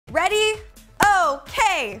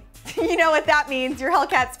Hey, you know what that means. Your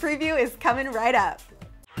Hellcats preview is coming right up.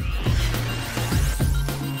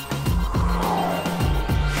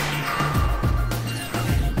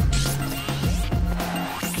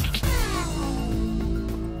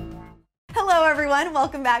 Hello everyone,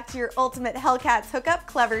 welcome back to your ultimate Hellcats hookup,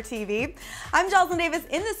 ClevverTV. I'm Joslyn Davis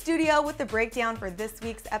in the studio with the breakdown for this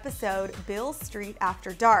week's episode, Beale Street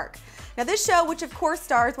After Dark. Now this show, which of course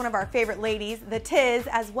stars one of our favorite ladies, the Tiz,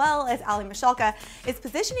 as well as Aly Michalka, is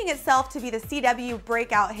positioning itself to be the CW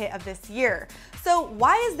breakout hit of this year. So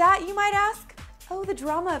why is that, you might ask? Oh, the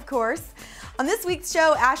drama, of course. On this week's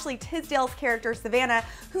show, Ashley Tisdale's character, Savannah,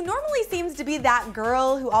 who normally seems to be that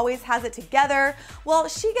girl who always has it together, well,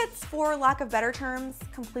 she gets, for lack of better terms,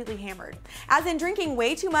 completely hammered. As in drinking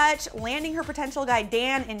way too much, landing her potential guy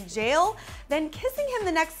Dan in jail, then kissing him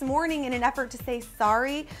the next morning in an effort to say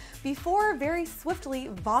sorry, before very swiftly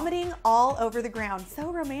vomiting all over the ground.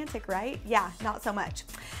 So romantic, right? Yeah, not so much.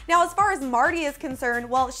 Now, as far as Marty is concerned,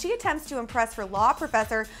 well, she attempts to impress her law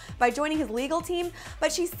professor by joining his legal team,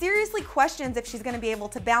 but she seriously questions if she's going to be able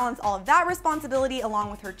to balance all of that responsibility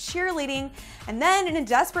along with her cheerleading. And then, in a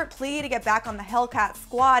desperate plea to get back on the Hellcat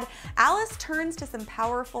squad, Alice turns to some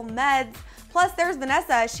powerful meds. Plus, there's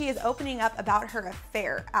Vanessa. She is opening up about her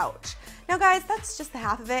affair. Ouch. Now guys, that's just the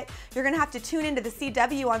half of it. You're gonna have to tune into the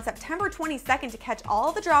CW on September 22nd to catch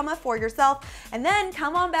all the drama for yourself, and then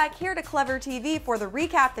come on back here to ClevverTV for the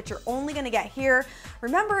recap that you're only gonna get here.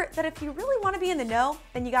 Remember that if you really wanna be in the know,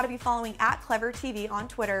 then you gotta be following @ClevverTV on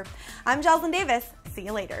Twitter. I'm Joslyn Davis. See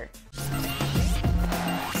you later.